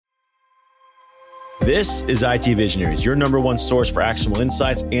This is IT Visionaries, your number one source for actionable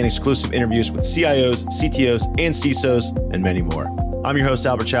insights and exclusive interviews with CIOs, CTOs, and CISOs, and many more. I'm your host,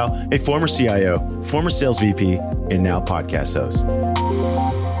 Albert Chow, a former CIO, former sales VP, and now podcast host.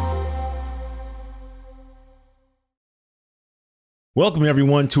 Welcome,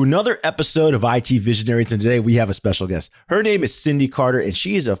 everyone, to another episode of IT Visionaries, and today we have a special guest. Her name is Cindy Carter, and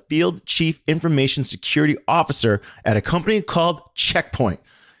she is a Field Chief Information Security Officer at a company called Check Point.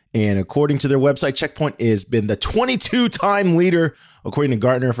 And according to their website, Check Point has been the 22-time leader, according to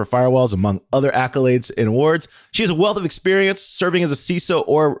Gartner, for firewalls, among other accolades and awards. She has a wealth of experience serving as a CISO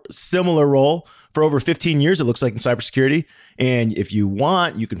or similar role for over 15 years, it looks like, in cybersecurity. And if you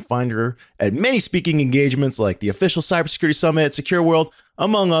want, you can find her at many speaking engagements like the official Cybersecurity Summit at Secure World,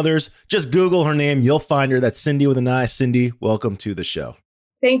 among others. Just Google her name. You'll find her. That's Cindy with an I. Cindy, welcome to the show.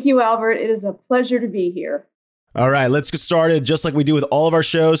 Thank you, Albert. It is a pleasure to be here. All right, let's get started. Just like we do with all of our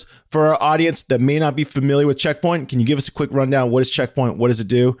shows, for our audience that may not be familiar with Check Point, can you give us a quick rundown? What is Check Point? What does it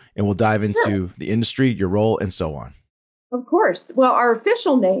do? And we'll dive into the industry, your role, and so on. Of course. Well, our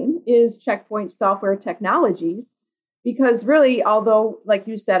official name is Check Point Software Technologies, because really, although, like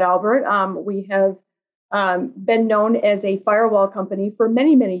you said, Albert, we have been known as a firewall company for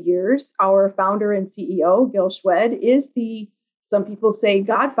many, many years. Our founder and CEO, Gil Shwed, is some people say,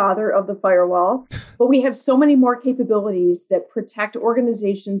 godfather of the firewall, but we have so many more capabilities that protect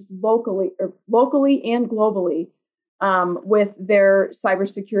organizations locally and globally with their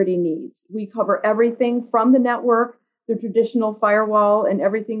cybersecurity needs. We cover everything from the network, the traditional firewall, and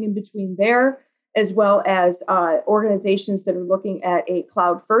everything in between there, as well as organizations that are looking at a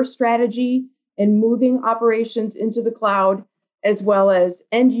cloud-first strategy and moving operations into the cloud, as well as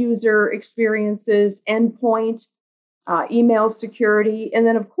end-user experiences, endpoint, email security. And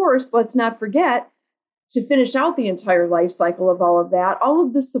then, of course, let's not forget to finish out the entire life cycle of all of that, all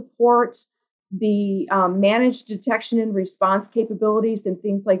of the support, the managed detection and response capabilities and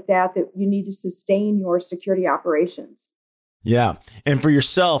things like that you need to sustain your security operations. Yeah. And for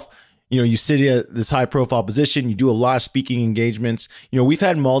yourself, you sit at this high profile position, you do a lot of speaking engagements. We've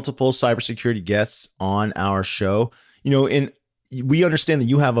had multiple cybersecurity guests on our show, and we understand that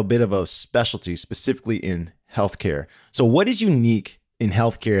you have a bit of a specialty specifically in healthcare. So what is unique in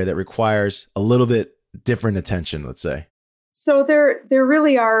healthcare that requires a little bit different attention, let's say? So there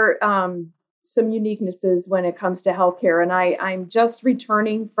really are some uniquenesses when it comes to healthcare. And I'm just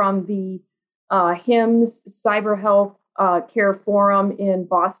returning from the HIMSS Cyber Health Care Forum in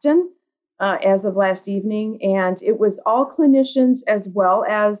Boston as of last evening. And it was all clinicians as well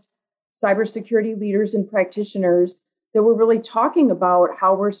as cybersecurity leaders and practitioners that we're really talking about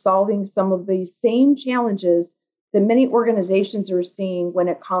how we're solving some of the same challenges that many organizations are seeing when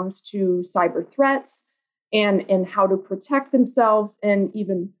it comes to cyber threats and how to protect themselves, and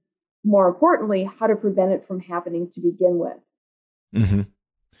even more importantly, how to prevent it from happening to begin with. Mm-hmm.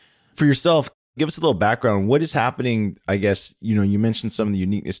 For yourself, give us a little background. What is happening? I guess, you mentioned some of the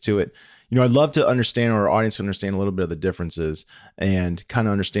uniqueness to it. I'd love to understand, or our audience to understand a little bit of the differences and kind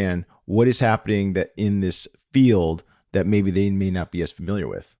of understand what is happening that in this field that maybe they may not be as familiar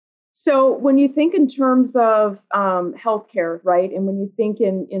with. So when you think in terms of healthcare, right? And when you think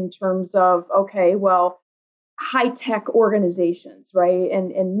in terms of, high-tech organizations, right?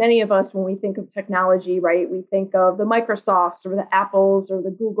 And many of us, when we think of technology, right, we think of the Microsofts or the Apples or the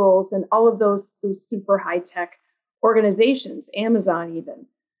Googles and all of those super high-tech organizations, Amazon even.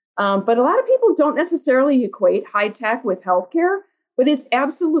 But a lot of people don't necessarily equate high-tech with healthcare, but it's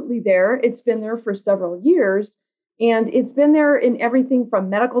absolutely there. It's been there for several years. And it's been there in everything from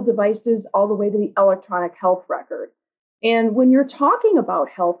medical devices all the way to the electronic health record. And when you're talking about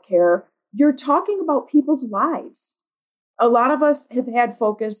healthcare, you're talking about people's lives. A lot of us have had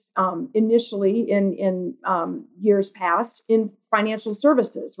focus initially in years past in financial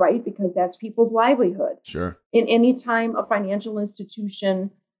services, right? Because that's people's livelihood. Sure. In any time a financial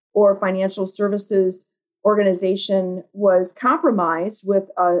institution or financial services organization was compromised with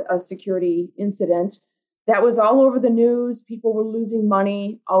a security incident, that was all over the news. People were losing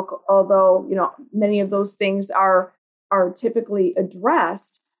money, although many of those things are typically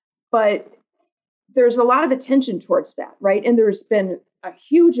addressed. But there's a lot of attention towards that, right? And there's been a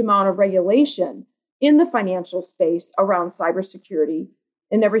huge amount of regulation in the financial space around cybersecurity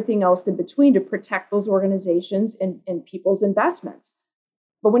and everything else in between to protect those organizations and people's investments.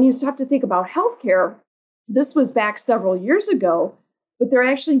 But when you stop to think about healthcare, this was back several years ago, but there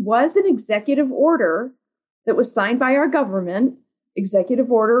actually was an executive order that was signed by our government,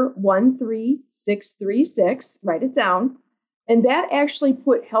 Executive Order 13636, write it down. And that actually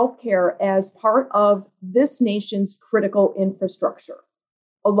put healthcare as part of this nation's critical infrastructure.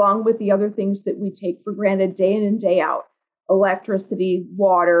 along with the other things that we take for granted day in and day out, electricity,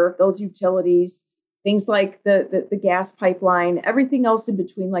 water, those utilities, things like the gas pipeline, everything else in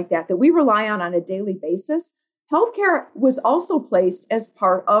between like that we rely on a daily basis. Healthcare was also placed as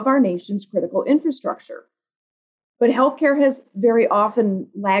part of our nation's critical infrastructure. But healthcare has very often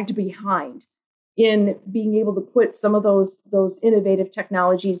lagged behind in being able to put some of those innovative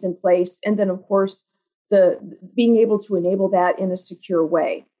technologies in place. And then, of course, the being able to enable that in a secure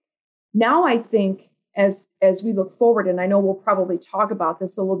way. Now, I think as we look forward, and I know we'll probably talk about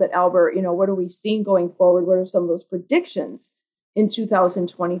this a little bit, Albert, what are we seeing going forward? What are some of those predictions in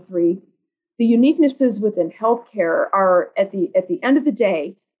 2023? The uniquenesses within healthcare are at the end of the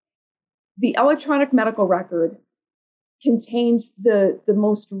day, the electronic medical record contains the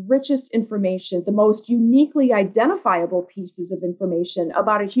most richest information, the most uniquely identifiable pieces of information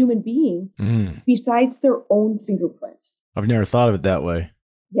about a human being besides their own fingerprint. I've never thought of it that way.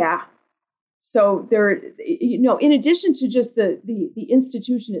 Yeah. So there, in addition to just the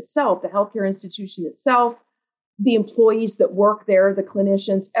institution itself, the healthcare institution itself, the employees that work there, the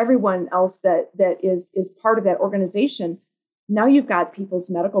clinicians, everyone else that is part of that organization, now you've got people's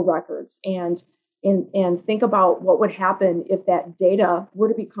medical records and think about what would happen if that data were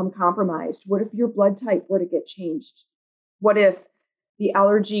to become compromised. What if your blood type were to get changed? What if the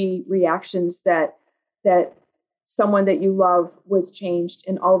allergy reactions that someone that you love was changed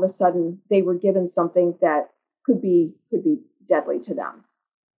and all of a sudden they were given something that could be deadly to them?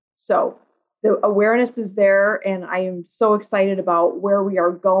 So the awareness is there, and I am so excited about where we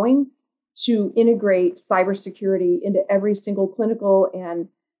are going to integrate cybersecurity into every single clinical and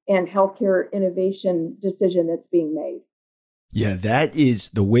healthcare innovation decision that's being made. Yeah, that is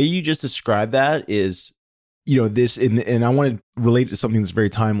the way you just described that is, this, and I want to relate it to something that's very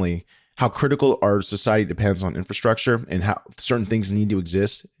timely, how critical our society depends on infrastructure and how certain things need to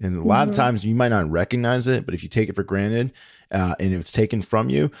exist. And a lot of times you might not recognize it, but if you take it for granted and if it's taken from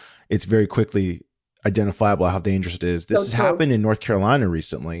you, it's very quickly identifiable how dangerous it is. This has happened in North Carolina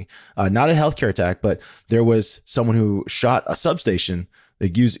recently, not a healthcare attack, but there was someone who shot a substation.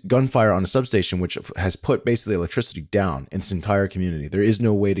 They used gunfire on a substation, which has put basically electricity down in its entire community. There is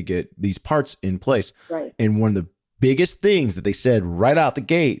no way to get these parts in place. Right. And one of the biggest things that they said right out the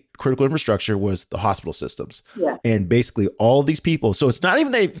gate, critical infrastructure, was the hospital systems. Yeah. And basically all these people. So it's not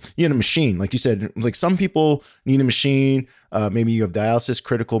even that you need a machine. Like you said, like some people need a machine. Maybe you have dialysis,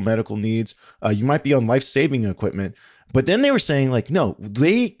 critical medical needs. You might be on life-saving equipment. But then they were saying like, no,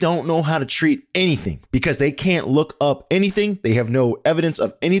 they don't know how to treat anything because they can't look up anything. They have no evidence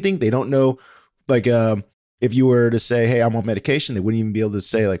of anything. They don't know, like, if you were to say, hey, I'm on medication, they wouldn't even be able to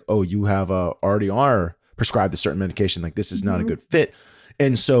say like, oh, you have already are prescribed a certain medication. Like this is not a good fit.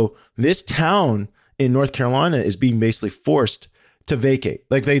 And so this town in North Carolina is being basically forced to vacate.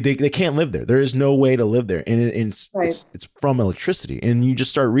 Like they can't live there. There is no way to live there. And it's from electricity. And you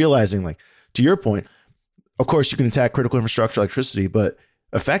just start realizing, like, to your point, of course you can attack critical infrastructure, electricity, but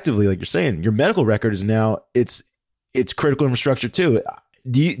effectively, like you're saying, your medical record is now it's critical infrastructure too.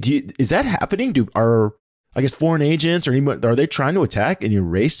 Is that happening? I guess foreign agents or anyone, are they trying to attack and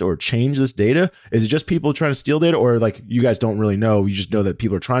erase or change this data? Is it just people trying to steal data, or like you guys don't really know? You just know that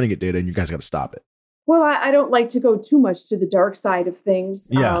people are trying to get data and you guys got to stop it. Well, I don't like to go too much to the dark side of things.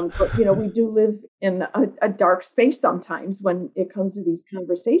 Yeah. But, we do live in a dark space sometimes when it comes to these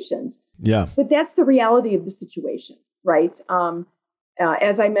conversations. Yeah. But that's the reality of the situation, right?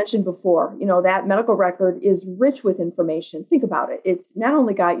 As I mentioned before, that medical record is rich with information. Think about it. It's not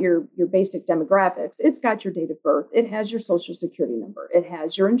only got your basic demographics, it's got your date of birth. It has your social security number. It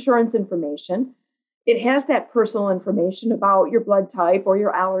has your insurance information. It has that personal information about your blood type or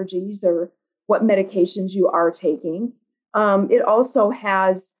your allergies or what medications you are taking. It also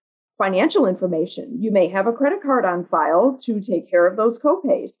has financial information. You may have a credit card on file to take care of those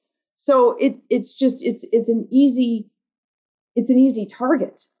copays. So it's an easy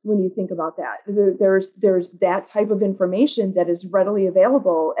target when you think about that. There's that type of information that is readily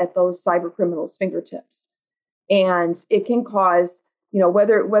available at those cyber criminals' fingertips. And it can cause,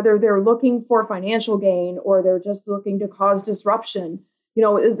 whether they're looking for financial gain or they're just looking to cause disruption,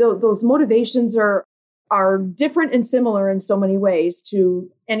 those motivations are different and similar in so many ways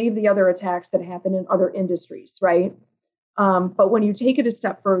to any of the other attacks that happen in other industries, right? But when you take it a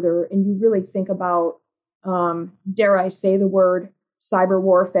step further and you really think about, dare I say the word cyber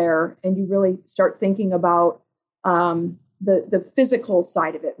warfare, and you really start thinking about the physical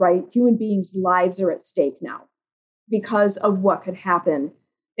side of it, right? Human beings' lives are at stake now because of what could happen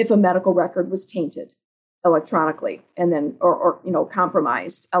if a medical record was tainted electronically and then or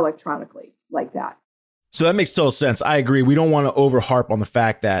compromised electronically like that. So that makes total sense. I agree. We don't want to overharp on the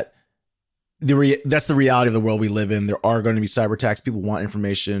fact that that's the reality of the world we live in. There are going to be cyber attacks. People want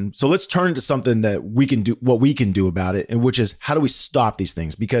information. So let's turn to something that we can do, what we can do about it, and which is how do we stop these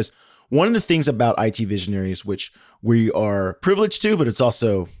things? Because one of the things about IT Visionaries, which we are privileged to, but it's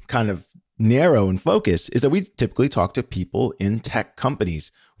also kind of narrow in focus, is that we typically talk to people in tech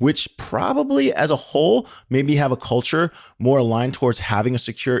companies, which probably as a whole maybe have a culture more aligned towards having a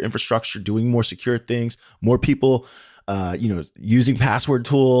secure infrastructure, doing more secure things, more people using password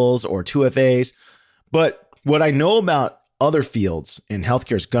tools or 2FAs. But what I know about other fields, and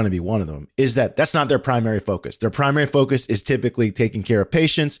healthcare is going to be one of them, is that that's not their primary focus. Their primary focus is typically taking care of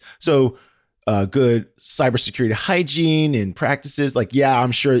patients. So good cybersecurity hygiene and practices. Like, yeah,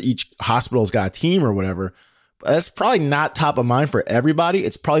 I'm sure each hospital's got a team or whatever, but that's probably not top of mind for everybody.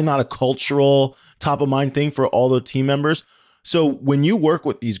 It's probably not a cultural top of mind thing for all the team members. So when you work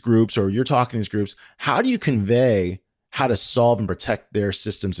with these groups or you're talking to these groups, how do you convey how to solve and protect their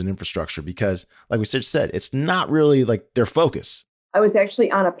systems and infrastructure? Because like we said, it's not really like their focus. I was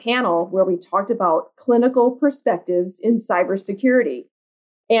actually on a panel where we talked about clinical perspectives in cybersecurity.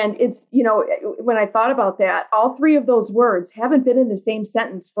 And it's, when I thought about that, all three of those words haven't been in the same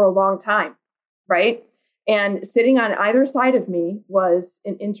sentence for a long time, right? And sitting on either side of me was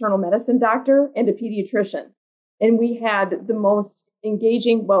an internal medicine doctor and a pediatrician. And we had the most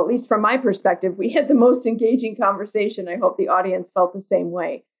engaging, well, at least from my perspective, we had the most engaging conversation. I hope the audience felt the same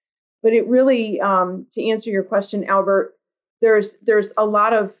way. But it really, to answer your question, Albert, there's a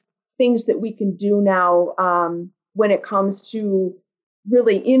lot of things that we can do now when it comes to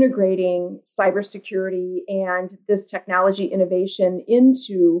really integrating cybersecurity and this technology innovation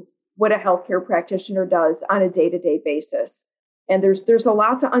into what a healthcare practitioner does on a day-to-day basis. And there's a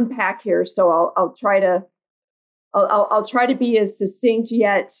lot to unpack here, so I'll try to be as succinct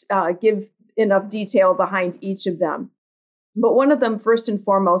yet give enough detail behind each of them. But one of them, first and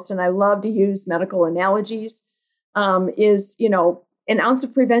foremost, and I love to use medical analogies, is, an ounce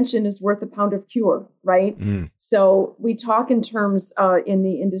of prevention is worth a pound of cure, right? So we talk in terms in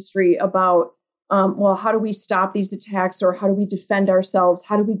the industry about, how do we stop these attacks, or how do we defend ourselves?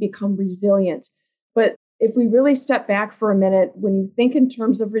 How do we become resilient? But if we really step back for a minute, when you think in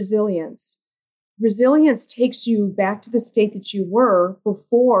terms of resilience takes you back to the state that you were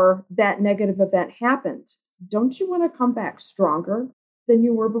before that negative event happened. Don't you want to come back stronger than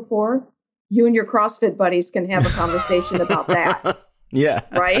you were before? You and your CrossFit buddies can have a conversation about that. Yeah.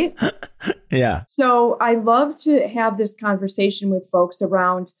 Right? Yeah. So I love to have this conversation with folks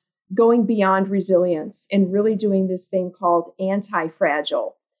around going beyond resilience and really doing this thing called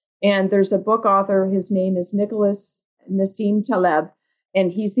anti-fragile. And there's a book author, his name is Nicholas Nassim Taleb,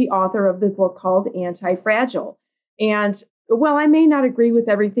 and he's the author of the book called Anti-Fragile. And while I may not agree with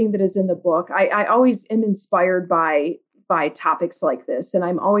everything that is in the book, I always am inspired by topics like this. And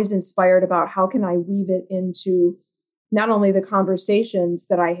I'm always inspired about how can I weave it into not only the conversations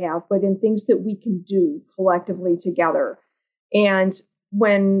that I have, but in things that we can do collectively together. And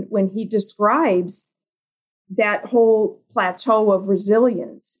when he describes that whole plateau of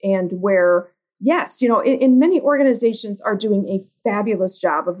resilience, and where, yes, in many organizations are doing a fabulous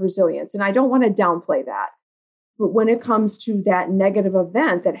job of resilience, and I don't want to downplay that. But when it comes to that negative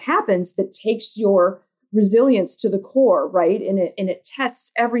event that happens that takes your resilience to the core, right, and it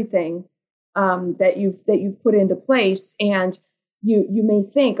tests everything that you've put into place, and you may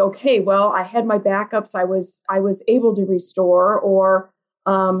think, okay, well, I had my backups, I was able to restore, or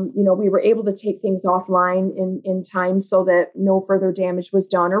we were able to take things offline in time so that no further damage was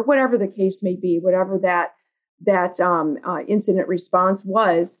done, or whatever the case may be, whatever that incident response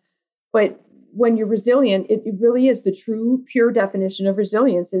was. But when you're resilient, it really is the true, pure definition of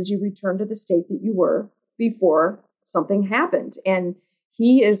resilience, is you return to the state that you were before something happened. And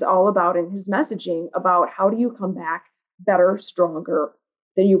he is all about, in his messaging, about how do you come back better, stronger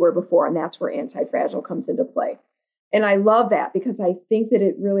than you were before. And that's where anti-fragile comes into play. And I love that, because I think that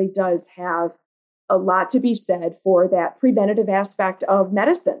it really does have a lot to be said for that preventative aspect of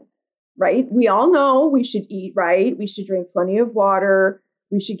medicine, right? We all know we should eat right. We should drink plenty of water.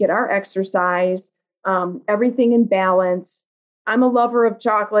 We should get our exercise, everything in balance. I'm a lover of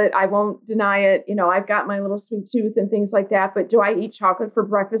chocolate. I won't deny it. I've got my little sweet tooth and things like that. But do I eat chocolate for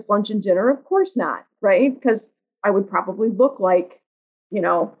breakfast, lunch, and dinner? Of course not, right? Because I would probably look like,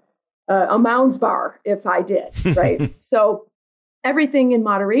 a Mounds bar if I did, right? So everything in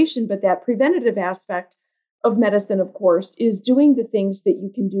moderation, but that preventative aspect of medicine, of course, is doing the things that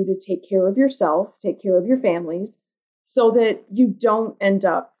you can do to take care of yourself, take care of your families, so that you don't end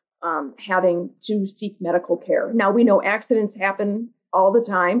up having to seek medical care. Now, we know accidents happen all the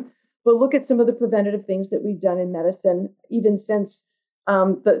time, But look at some of the preventative things that we've done in medicine, even since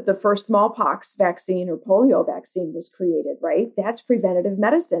the first smallpox vaccine or polio vaccine was created, right? That's preventative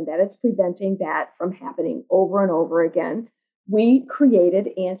medicine. That is preventing that from happening over and over again. We created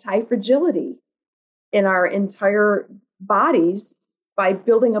anti-fragility in our entire bodies by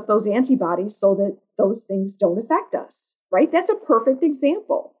building up those antibodies so that those things don't affect us, right? That's a perfect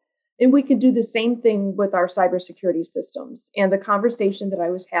example. And we can do the same thing with our cybersecurity systems. And the conversation that I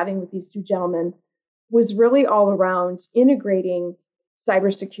was having with these two gentlemen was really all around integrating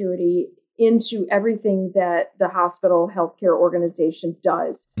cybersecurity into everything that the hospital healthcare organization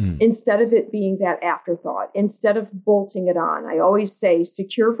does, instead of it being that afterthought, instead of bolting it on. I always say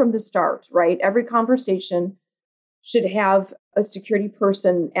secure from the start, right? Every conversation should have a security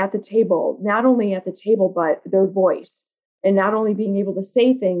person at the table, not only at the table, but their voice, and not only being able to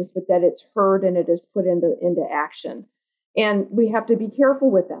say things, but that it's heard and it is put into action. And we have to be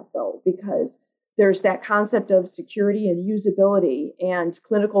careful with that, though, because there's that concept of security and usability and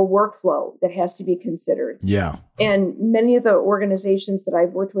clinical workflow that has to be considered. Yeah. And many of the organizations that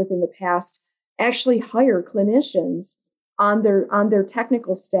I've worked with in the past actually hire clinicians on their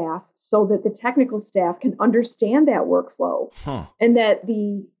technical staff so that the technical staff can understand that workflow, and that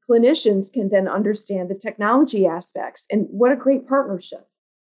the clinicians can then understand the technology aspects. And what a great partnership.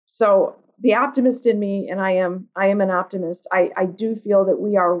 So the optimist in me, and I am an optimist, I do feel that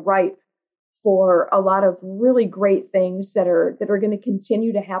we are ripe for a lot of really great things that are going to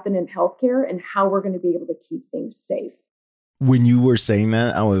continue to happen in healthcare, and how we're going to be able to keep things safe. When you were saying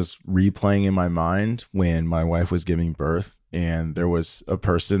that, I was replaying in my mind when my wife was giving birth and there was a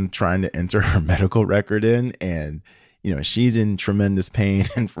person trying to enter her medical record in, and she's in tremendous pain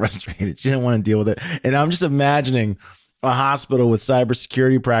and frustrated. She didn't want to deal with it. And I'm just imagining a hospital with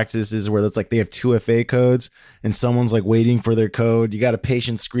cybersecurity practices where it's like they have 2FA codes and someone's like waiting for their code. You got a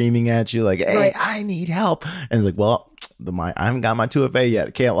patient screaming at you like, hey, right, I need help. And it's like, well, I haven't got my 2FA yet.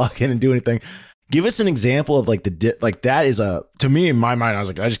 I can't log in and do anything. Give us an example of like that is to me in my mind, I was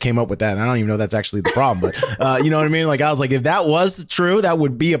like, I just came up with that and I don't even know that's actually the problem. But you know what I mean? Like I was like, if that was true, that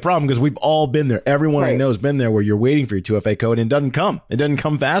would be a problem because we've all been there. Everyone I know has been there where you're waiting for your 2FA code and it doesn't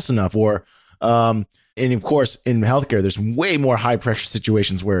come fast enough. Or, and of course in healthcare, there's way more high pressure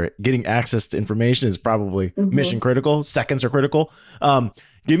situations where getting access to information is probably mission critical. Seconds are critical.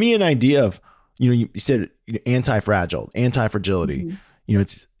 Give me an idea of, you said anti-fragility.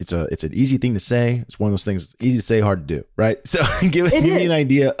 It's an easy thing to say. It's one of those things that's easy to say, hard to do, right? So give me an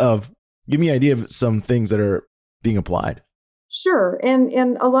idea of some things that are being applied. Sure.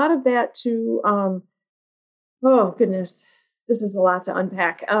 And a lot of that to, oh goodness, this is a lot to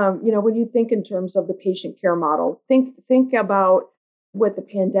unpack. When you think in terms of the patient care model, think about what the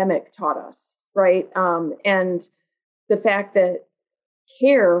pandemic taught us, right? And the fact that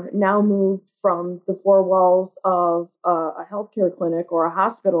care now moved from the four walls of a healthcare clinic or a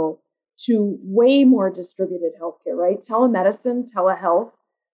hospital to way more distributed healthcare, right? Telemedicine, telehealth,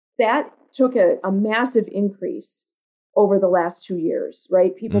 that took a massive increase over the last 2 years,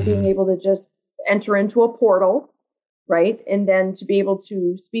 right? People being able to just enter into a portal, right? And then to be able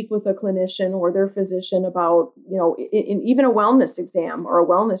to speak with a clinician or their physician about, in even a wellness exam or a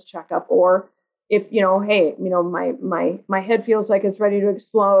wellness checkup, or if, hey, my head feels like it's ready to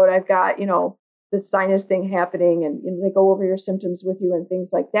explode. I've got, this sinus thing happening, and they go over your symptoms with you and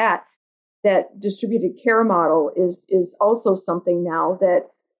things like that. That distributed care model is also something now that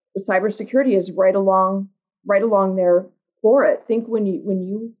the cybersecurity is right along there for it. Think when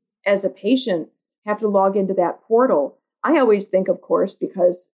you as a patient have to log into that portal. I always think, of course,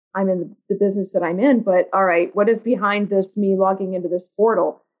 because I'm in the business that I'm in, but all right, what is behind this, me logging into this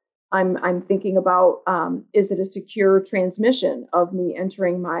portal? I'm thinking about, is it a secure transmission of me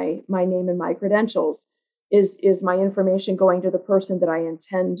entering my name and my credentials? Is my information going to the person that I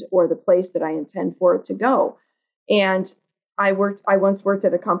intend or the place that I intend for it to go? And I once worked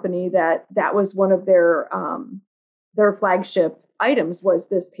at a company that was one of their flagship items was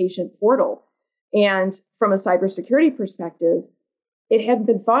this patient portal. And from a cybersecurity perspective, it hadn't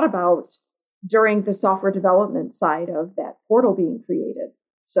been thought about during the software development side of that portal being created.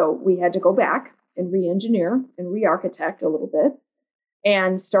 So we had to go back and re-engineer and re-architect a little bit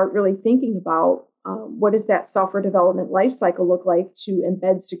and start really thinking about what does that software development lifecycle look like to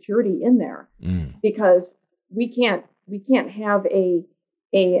embed security in there? Because we can't have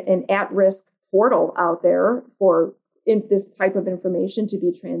an at-risk portal out there for this type of information to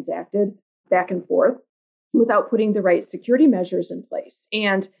be transacted back and forth without putting the right security measures in place.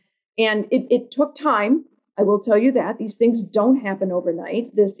 And it took time. I will tell you that these things don't happen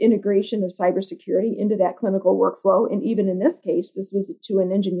overnight. This integration of cybersecurity into that clinical workflow, and even in this case, this was to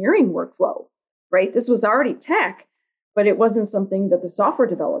an engineering workflow, right? This was already tech, but it wasn't something that the software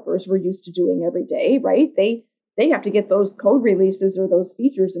developers were used to doing every day, right? They have to get those code releases or those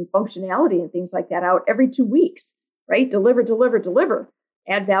features and functionality and things like that out every 2 weeks, right? Deliver,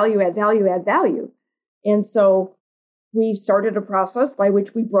 add value, add value, add value. And so we started a process by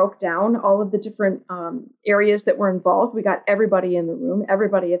which we broke down all of the different areas that were involved. We got everybody in the room,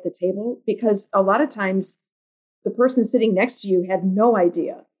 everybody at the table, because a lot of times the person sitting next to you had no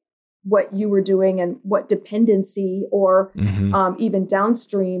idea what you were doing and what dependency or even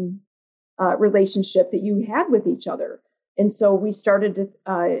downstream relationship that you had with each other. And so we started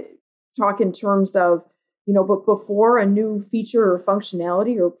to talk in terms of, but before a new feature or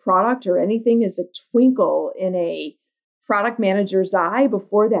functionality or product or anything is a twinkle in a product manager's eye,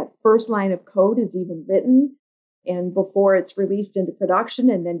 before that first line of code is even written and before it's released into production,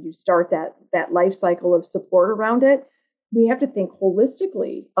 and then you start that life cycle of support around it, we have to think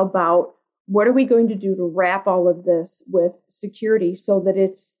holistically about what are we going to do to wrap all of this with security so that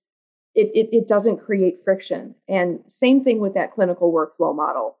it doesn't create friction. And same thing with that clinical workflow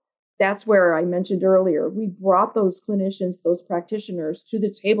model. That's where I mentioned earlier, we brought those clinicians, those practitioners to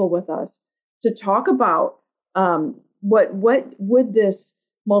the table with us to talk about what would this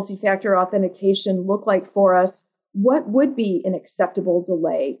multi-factor authentication look like for us? What would be an acceptable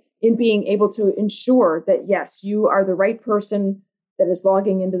delay in being able to ensure that, yes, you are the right person that is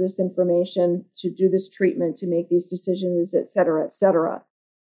logging into this information to do this treatment, to make these decisions, et cetera, et cetera.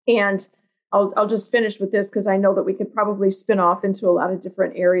 And I'll just finish with this because I know that we could probably spin off into a lot of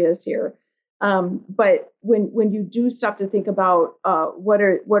different areas here. But when you do stop to think about what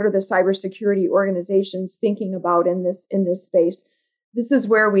are the cybersecurity organizations thinking about in this space, this is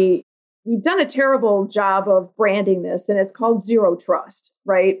where we've done a terrible job of branding this, and it's called zero trust,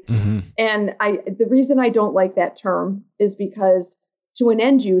 right? Mm-hmm. And the reason I don't like that term is because to an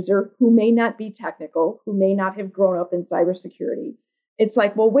end user who may not be technical, who may not have grown up in cybersecurity, it's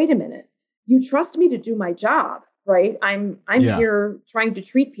like, well, wait a minute, you trust me to do my job, right? I'm here trying to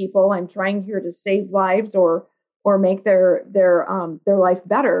treat people. I'm trying here to save lives or make their life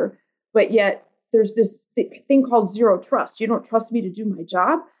better. But yet there's this thing called zero trust. You don't trust me to do my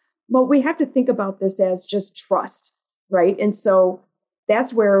job. Well, we have to think about this as just trust, right? And so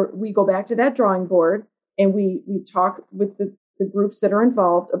that's where we go back to that drawing board and we talk with the groups that are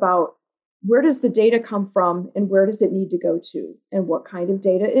involved about where does the data come from and where does it need to go to and what kind of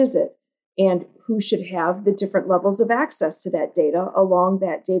data is it and who should have the different levels of access to that data along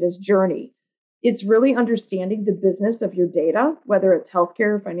that data's journey. It's really understanding the business of your data, whether it's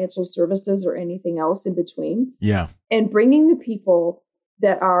healthcare, financial services, or anything else in between. Yeah. And bringing the people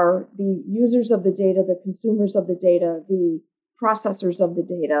that are the users of the data, the consumers of the data, the processors of the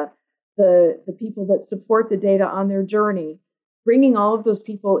data, the people that support the data on their journey, bringing all of those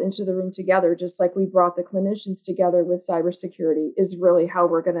people into the room together, just like we brought the clinicians together with cybersecurity, is really how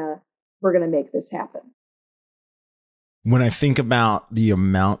we're gonna make this happen. When I think about the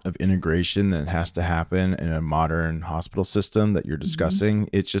amount of integration that has to happen in a modern hospital system that you're discussing,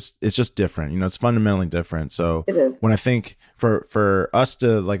 it's just different. It's fundamentally different. So it is. When I think for us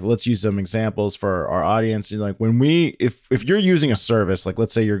to let's use some examples for our audience. When if you're using a service,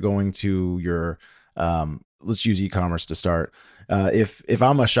 let's say you're going to your let's use e-commerce to start. If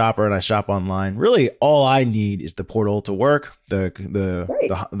I'm a shopper and I shop online, really all I need is the portal to work.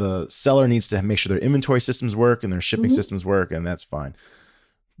 The seller needs to make sure their inventory systems work and their shipping systems work, and that's fine.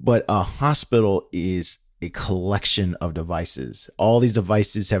 But a hospital is a collection of devices. All these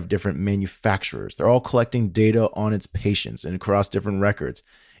devices have different manufacturers. They're all collecting data on its patients and across different records.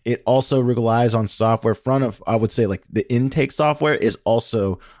 It also relies on software I would say the intake software is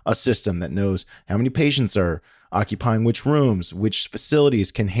also a system that knows how many patients are occupying which rooms, which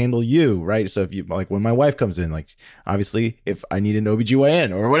facilities can handle you, right? So if you when my wife comes in, obviously if I need an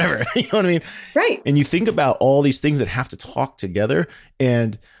OBGYN or whatever, you know what I mean? Right. And you think about all these things that have to talk together.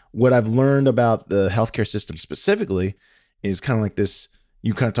 And what I've learned about the healthcare system specifically is kind of this.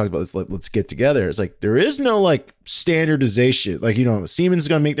 You kind of talked about this, let's get together. It's there is no standardization. Siemens is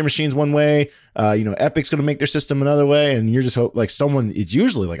going to make their machines one way, Epic's going to make their system another way. And you're just someone, it's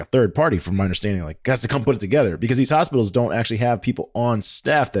usually a third party from my understanding, has to come put it together because these hospitals don't actually have people on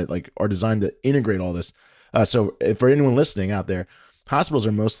staff that are designed to integrate all this. So for anyone listening out there, hospitals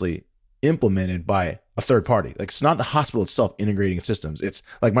are mostly implemented by a third party. It's not the hospital itself integrating systems. It's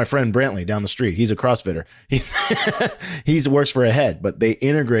my friend Brantley down the street. He's a CrossFitter. He works for a head, but they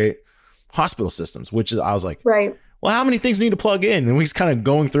integrate hospital systems, which is, I was right. well, how many things need to plug in? And we just kind of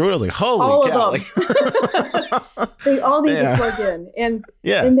going through it. I was like, holy all cow. of them. They all need to plug in. And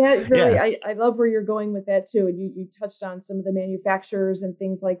that really, I love where you're going with that too. And you touched on some of the manufacturers and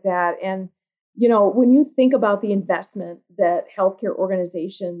things like that. And, when you think about the investment that healthcare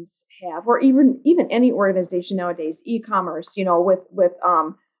organizations have, or even any organization nowadays, e-commerce, with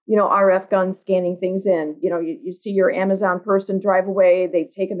RF guns scanning things in, you see your Amazon person drive away,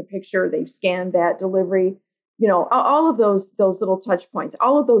 they've taken a picture, they've scanned that delivery, all of those little touch points,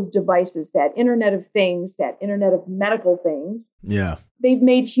 all of those devices, that Internet of Things, that Internet of Medical Things. Yeah. They've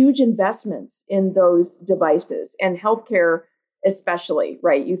made huge investments in those devices, and healthcare especially,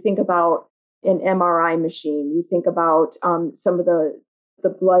 right? You think about an MRI machine, you think about some of the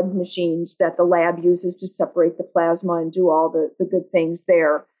blood machines that the lab uses to separate the plasma and do all the good things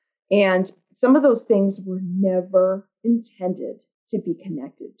there. And some of those things were never intended to be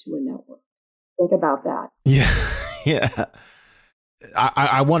connected to a network. Think about that. Yeah. Yeah.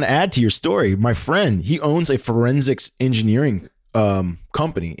 I want to add to your story. My friend, he owns a forensics engineering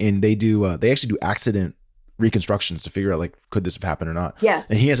company, and they actually do accident reconstructions to figure out, like, could this have happened or not?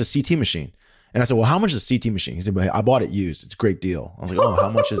 Yes. And he has a CT machine. And I said, well, how much is a CT machine? He said, I bought it used. It's a great deal. I was like, oh, how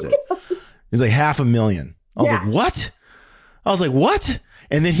much is it? He's like, $500,000. I was like, what? I was like, what?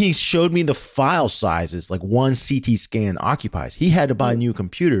 And then he showed me the file sizes, like one CT scan occupies. He had to buy new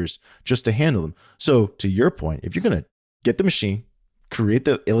computers just to handle them. So to your point, if you're going to get the machine, create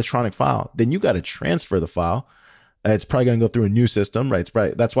the electronic file, then you got to transfer the file. It's probably going to go through a new system, right?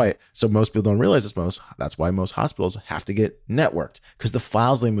 That's why. So most people don't realize this. That's why most hospitals have to get networked, because the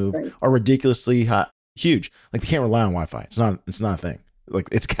files they move are ridiculously huge. Like, they can't rely on Wi-Fi. It's not a thing. Like,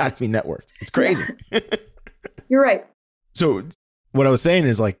 it's got to be networked. It's crazy. You're right. So what I was saying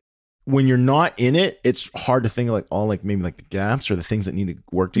is, like, when you're not in it, it's hard to think of, like, all, like, maybe like the gaps or the things that need to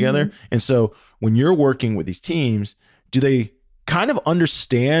work together. Mm-hmm. And so when you're working with these teams, do they kind of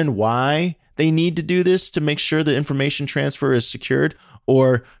understand why they need to do this to make sure the information transfer is secured?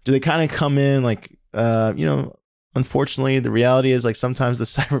 Or do they kind of come in like, unfortunately, the reality is, like, sometimes the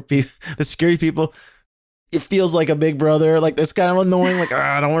security people, it feels like a big brother, like, that's kind of annoying. Like,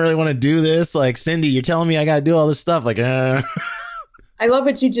 I don't really want to do this. Like, Cindy, you're telling me I got to do all this stuff. Like, I love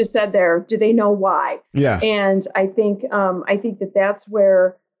what you just said there. Do they know why? Yeah. And I think that's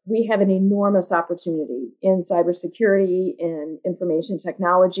where we have an enormous opportunity in cybersecurity, in information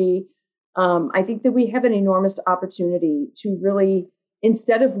technology. I think that we have an enormous opportunity to really,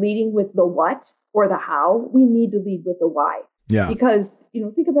 instead of leading with the what or the how, we need to lead with the why. Yeah. Because,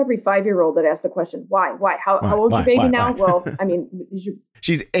 think of every 5-year-old that asks the question, why? How old's your baby now? Why? Well, I mean,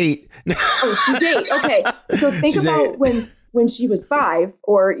 she's 8. Oh, she's 8. Okay. So think she's about 8. when she was 5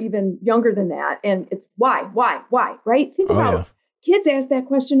 or even younger than that. And it's why, right? Think about kids ask that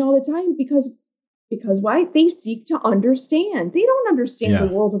question all the time because why? They seek to understand. They don't understand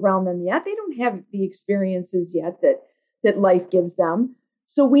the world around them yet. They don't have the experiences yet that life gives them.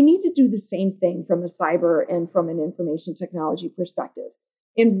 So we need to do the same thing from a cyber and from an information technology perspective,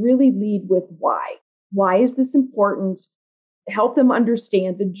 and really lead with why. Why is this important? Help them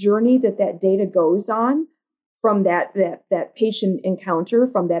understand the journey that data goes on from that patient encounter,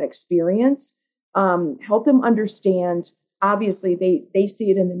 from that experience. Help them understand. Obviously, they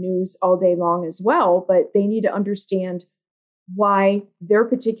see it in the news all day long as well, but they need to understand why their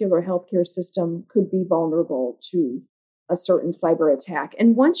particular healthcare system could be vulnerable to a certain cyber attack.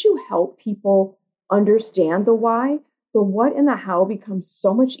 And once you help people understand the why, the what and the how becomes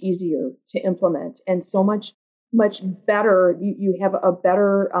so much easier to implement, and so much better. You have a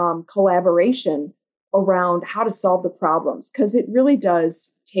better collaboration around how to solve the problems, because it really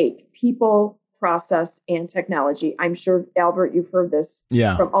does take people, process, and technology. I'm sure, Albert, you've heard this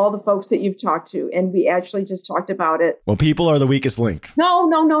from all the folks that you've talked to, and we actually just talked about it. Well, people are the weakest link. No.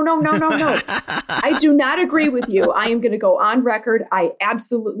 I do not agree with you. I am going to go on record. I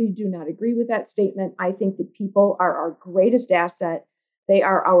absolutely do not agree with that statement. I think that people are our greatest asset. They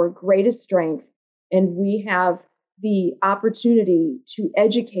are our greatest strength, and we have the opportunity to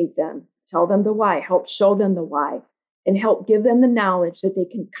educate them, tell them the why, help show them the why, and help give them the knowledge that they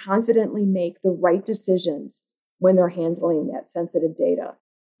can confidently make the right decisions when they're handling that sensitive data.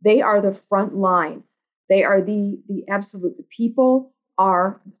 They are the front line. They are the absolute, the people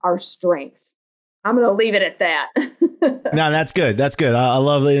are our strength. I'm going to leave it at that. No, that's good. That's good. I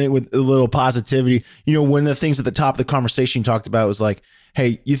love it with a little positivity. One of the things at the top of the conversation you talked about was like,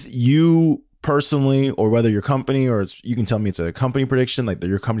 hey, you personally, or whether your company, or you can tell me it's a company prediction, like that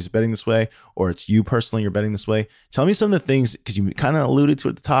your company's betting this way, or it's you personally, you're betting this way. Tell me some of the things, because you kind of alluded to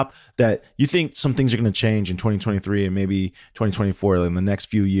at the top, that you think some things are going to change in 2023 and maybe 2024, like in the next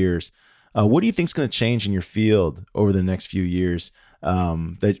few years. What do you think is going to change in your field over the next few years?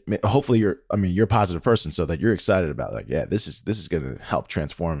 That hopefully you're a positive person, so that you're excited about, like, yeah, this is going to help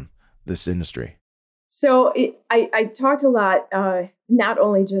transform this industry. So I talked a lot, not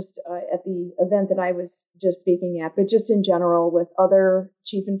only just at the event that I was just speaking at, but just in general with other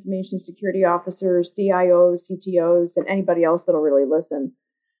chief information security officers, CIOs, CTOs, and anybody else that'll really listen.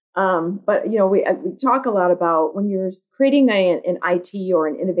 But we talk a lot about when you're creating an IT or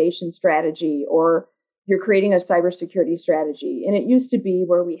an innovation strategy, or you're creating a cybersecurity strategy. And it used to be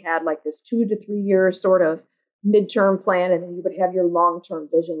where we had like this 2 to 3 year sort of midterm plan, and then you would have your long-term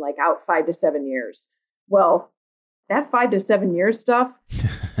vision, like out 5 to 7 years. Well, that 5 to 7 year stuff,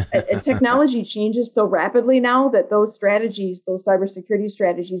 technology changes so rapidly now that those strategies, those cybersecurity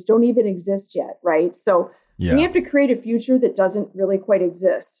strategies, don't even exist yet, right? So we have to create a future that doesn't really quite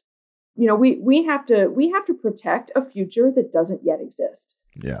exist. We have to protect a future that doesn't yet exist.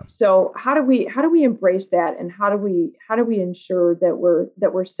 Yeah. So how do we embrace that, and how do we ensure that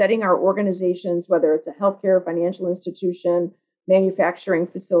we're setting our organizations, whether it's a healthcare, financial institution, manufacturing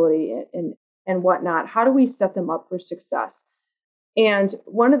facility, and whatnot, how do we set them up for success? And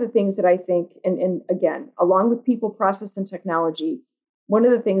one of the things that I think, and again, along with people, process, and technology, one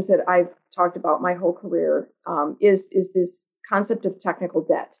of the things that I've talked about my whole career is this concept of technical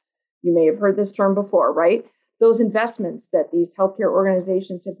debt. You may have heard this term before, right? Those investments that these healthcare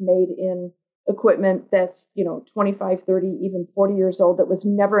organizations have made in equipment that's 25, 30, even 40 years old, that was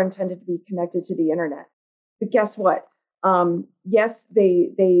never intended to be connected to the internet. But guess what? Yes,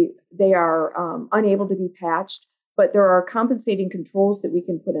 they are unable to be patched, but there are compensating controls that we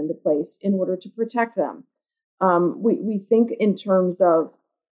can put into place in order to protect them. We think in terms of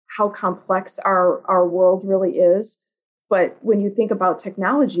how complex our world really is. But when you think about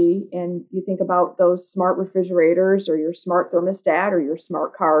technology and you think about those smart refrigerators or your smart thermostat or your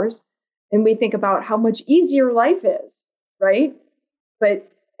smart cars, and we think about how much easier life is, right? But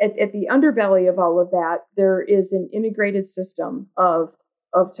at the underbelly of all of that, there is an integrated system of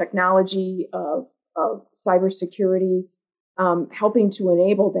technology, of cybersecurity, helping to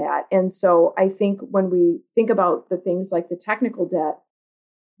enable that. And so I think when we think about the things like the technical debt,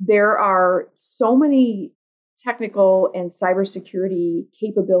 there are so many technical and cybersecurity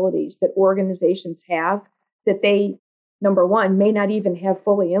capabilities that organizations have that they, number one, may not even have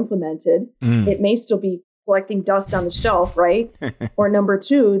fully implemented. It may still be collecting dust on the shelf, right? Or number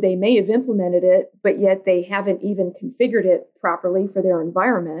two, they may have implemented it, but yet they haven't even configured it properly for their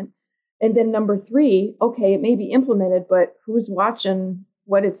environment. And then number three, okay, it may be implemented, but who's watching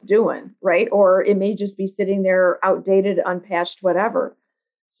what it's doing, right? Or it may just be sitting there outdated, unpatched, whatever.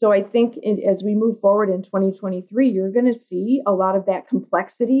 So I think as we move forward in 2023, you're going to see a lot of that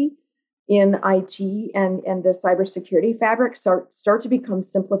complexity in IT and the cybersecurity fabric start to become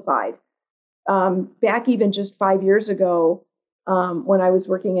simplified. Back even just 5 years ago, when I was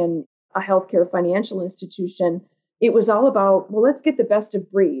working in a healthcare financial institution, it was all about, well, let's get the best of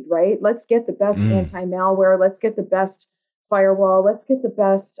breed, right? Let's get the best anti-malware. Let's get the best firewall. Let's get the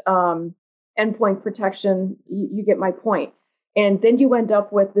best endpoint protection. You get my point. And then you end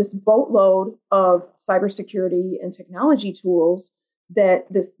up with this boatload of cybersecurity and technology tools that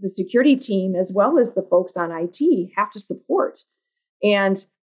the security team, as well as the folks on IT, have to support. And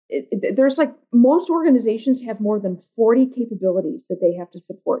there's like, most organizations have more than 40 capabilities that they have to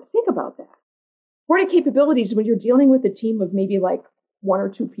support. Think about that. 40 capabilities when you're dealing with a team of maybe like 1 or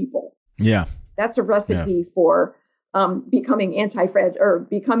 2 people. Yeah. That's a recipe for becoming anti-fragile, or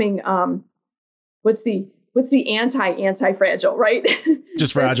becoming, what's the anti-fragile, right?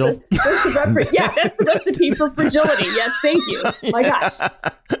 Just fragile. That's the recipe for fragility. Yes, thank you. My gosh.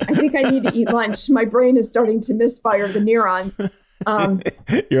 I think I need to eat lunch. My brain is starting to misfire the neurons.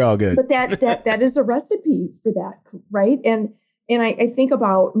 You're all good. But that is a recipe for that, right? And I think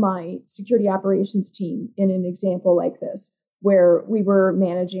about my security operations team in an example like this, where we were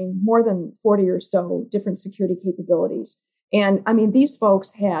managing more than 40 or so different security capabilities. And I mean, these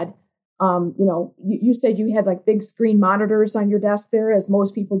folks had you said you had like big screen monitors on your desk there, as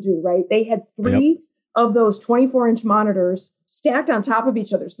most people do, right? They had 3 of those 24-inch monitors stacked on top of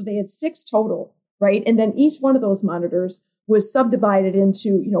each other. So they had 6 total, right? And then each one of those monitors was subdivided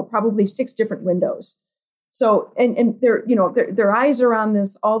into, probably 6 different windows. So, and their eyes are on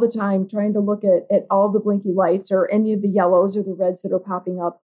this all the time, trying to look at all the blinky lights or any of the yellows or the reds that are popping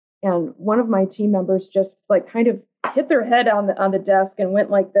up. And one of my team members just like kind of hit their head on the desk and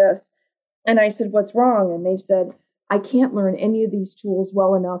went like this. And I said, "What's wrong?" And they said, "I can't learn any of these tools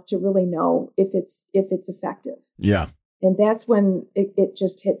well enough to really know if it's effective." Yeah. And that's when it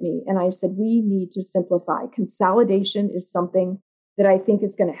just hit me. And I said, we need to simplify. Consolidation is something that I think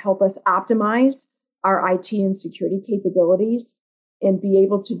is going to help us optimize our IT and security capabilities and be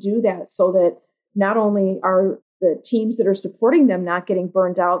able to do that so that not only are the teams that are supporting them not getting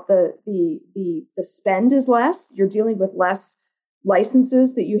burned out, the spend is less. You're dealing with less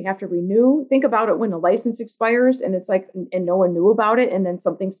licenses that you have to renew. Think about it when a license expires and it's like, and no one knew about it, and then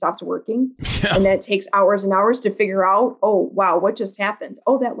something stops working. Yeah. And then it takes hours and hours to figure out, oh, wow, what just happened?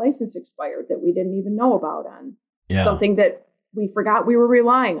 Oh, that license expired that we didn't even know about on something that we forgot we were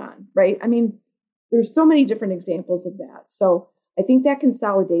relying on, right? I mean, there's so many different examples of that. So I think that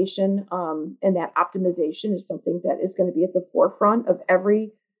consolidation and that optimization is something that is going to be at the forefront of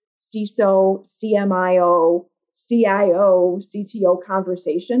every CISO, CMIO, CIO, CTO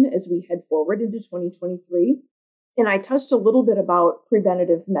conversation as we head forward into 2023. And I touched a little bit about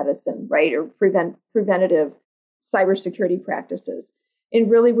preventative medicine, right? Or preventative cybersecurity practices. And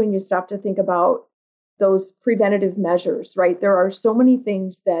really, when you stop to think about those preventative measures, right? There are so many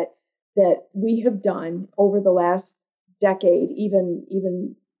things that we have done over the last decade,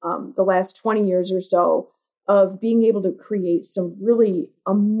 even the last 20 years or so, of being able to create some really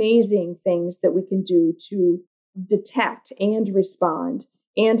amazing things that we can do to detect and respond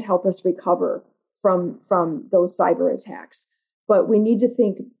and help us recover from those cyber attacks. But we need to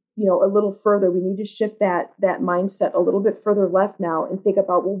think, a little further. We need to shift that mindset a little bit further left now and think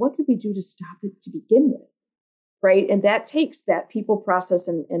about, well, what could we do to stop it to begin with? Right. And that takes that people, process,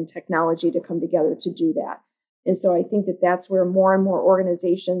 and technology to come together to do that. And so I think that that's where more and more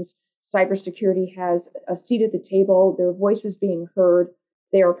organizations, cybersecurity has a seat at the table. Their voice is being heard.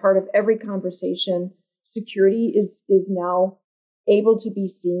 They are part of every conversation. Security is now able to be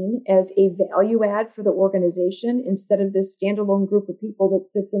seen as a value add for the organization instead of this standalone group of people that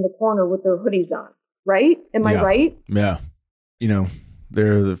sits in the corner with their hoodies on. Right? Am I right? Yeah.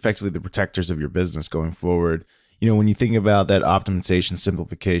 They're effectively the protectors of your business going forward. When you think about that optimization,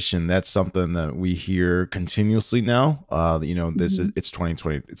 simplification, that's something that we hear continuously now. This is, it's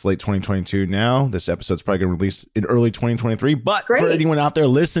 2020, it's late 2022 now. This episode's probably going to release in early 2023. But for anyone out there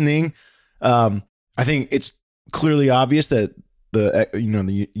listening, I think it's clearly obvious that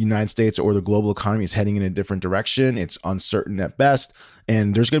the United States or the global economy is heading in a different direction. It's uncertain at best,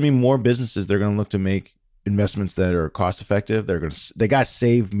 and there's going to be more businesses. They're going to look to make investments that are cost effective. They got to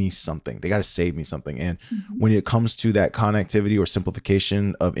save me something. And when it comes to that connectivity or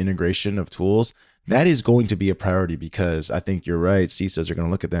simplification of integration of tools, that is going to be a priority, because I think you're right. CISOs are going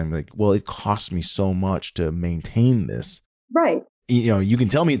to look at them like, well, it costs me so much to maintain this. Right. You can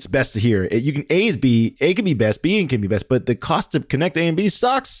tell me it's best to here. You can A can be best, B can be best, but the cost to connect A and B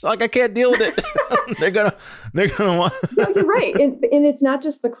sucks. Like, I can't deal with it. they're gonna want. No, you're right, and it's not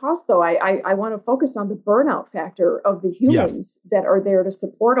just the cost though. I want to focus on the burnout factor of the humans that are there to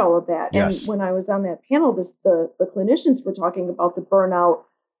support all of that. Yes. And when I was on that panel, the clinicians were talking about the burnout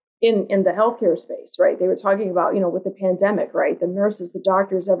in the healthcare space, right? They were talking about, with the pandemic, right? The nurses, the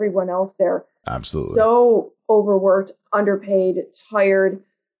doctors, everyone else there. Absolutely. So overworked, underpaid, tired,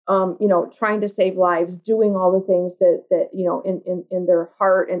 trying to save lives, doing all the things that in their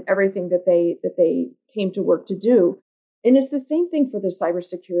heart and everything that they came to work to do. And it's the same thing for the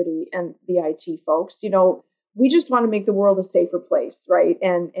cybersecurity and the IT folks. We just want to make the world a safer place, right?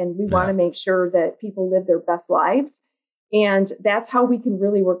 And we want to make sure that people live their best lives. And that's how we can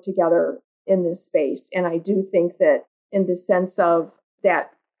really work together in this space. And I do think that in the sense of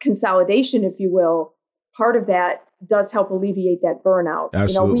that consolidation, if you will, part of that does help alleviate that burnout.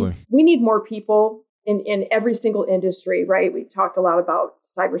 Absolutely. We need more people in every single industry, right? We talked a lot about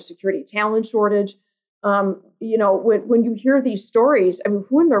cybersecurity talent shortage. When you hear these stories, I mean,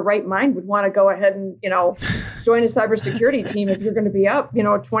 who in their right mind would want to go ahead and, join a cybersecurity team if you're going to be up,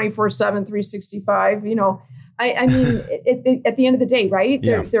 24/7, 365, I mean, at the end of the day, right?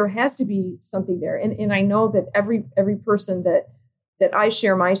 There has to be something there. And I know that every person that I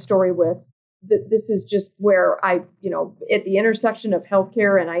share my story with, that this is just where I, at the intersection of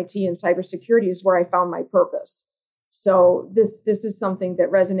healthcare and IT and cybersecurity is where I found my purpose. So this is something that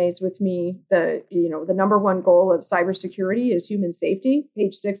resonates with me. The number one goal of cybersecurity is human safety,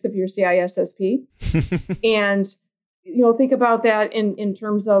 page 6 of your CISSP. And think about that in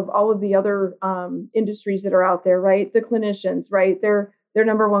terms of all of the other industries that are out there, right? The clinicians, right? Their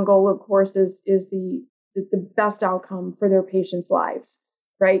number one goal, of course, is the best outcome for their patients' lives,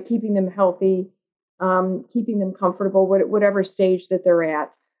 right? Keeping them healthy, keeping them comfortable, whatever stage that they're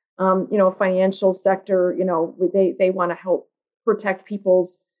at. Financial sector, they want to help protect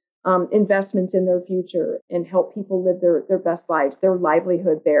people's investments in their future and help people live their best lives, their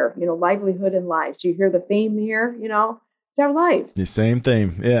livelihood there, livelihood and lives. You hear the theme here, it's our lives. The same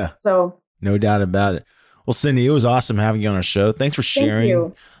theme. Yeah. So no doubt about it. Well, Cindy, it was awesome having you on our show. Thanks for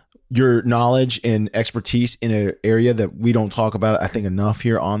sharing your knowledge and expertise in an area that we don't talk about, I think, enough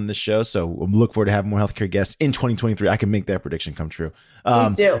here on the show. So we'll look forward to having more healthcare guests in 2023. I can make that prediction come true.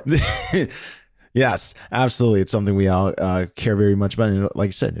 Please do. Yes, absolutely. It's something we all care very much about. And like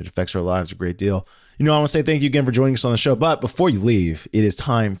you said, it affects our lives a great deal. I want to say thank you again for joining us on the show. But before you leave, it is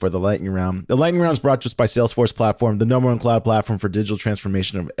time for the Lightning Round. The Lightning Round is brought to us by Salesforce Platform, the #1 cloud platform for digital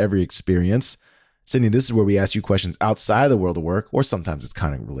transformation of every experience. Cindy, this is where we ask you questions outside of the world of work, or sometimes it's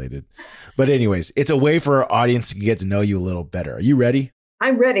kind of related. But anyways, it's a way for our audience to get to know you a little better. Are you ready?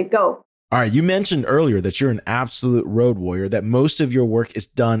 I'm ready. Go. All right. You mentioned earlier that you're an absolute road warrior, that most of your work is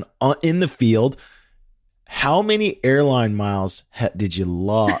done in the field. How many airline miles have you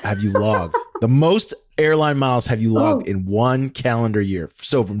logged? The most airline miles have you logged in one calendar year?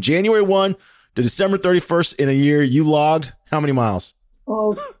 So from January 1 to December 31st in a year, you logged how many miles?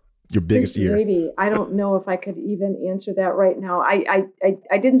 Oh, your biggest year. Maybe. I don't know if I could even answer that right now. I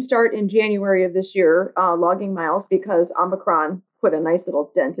didn't start in January of this year logging miles because Omicron put a nice little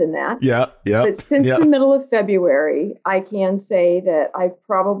dent in that. Yeah. But since the middle of February, I can say that I've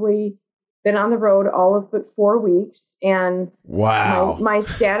probably been on the road all of but 4 weeks. And wow, my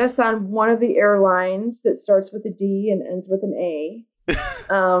status on one of the airlines that starts with a D and ends with an A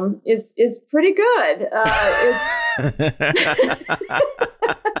is pretty good.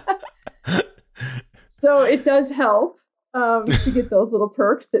 So it does help to get those little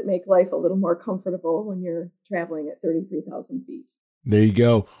perks that make life a little more comfortable when you're traveling at 33,000 feet. There you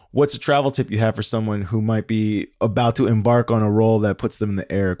go. What's a travel tip you have for someone who might be about to embark on a role that puts them in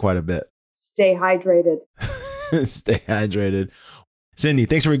the air quite a bit? Stay hydrated. Stay hydrated. Cindy,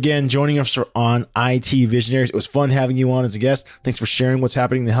 thanks for again joining us on IT Visionaries. It was fun having you on as a guest. Thanks for sharing what's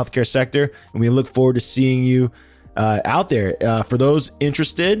happening in the healthcare sector. And we look forward to seeing you out there. For those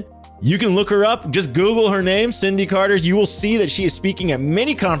interested, you can look her up. Just Google her name, Cindy Carter. You will see that she is speaking at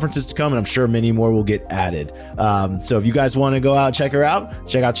many conferences to come, and I'm sure many more will get added. So if you guys want to go out and check her out,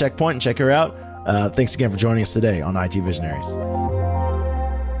 check out Checkpoint and check her out. Thanks again for joining us today on IT Visionaries.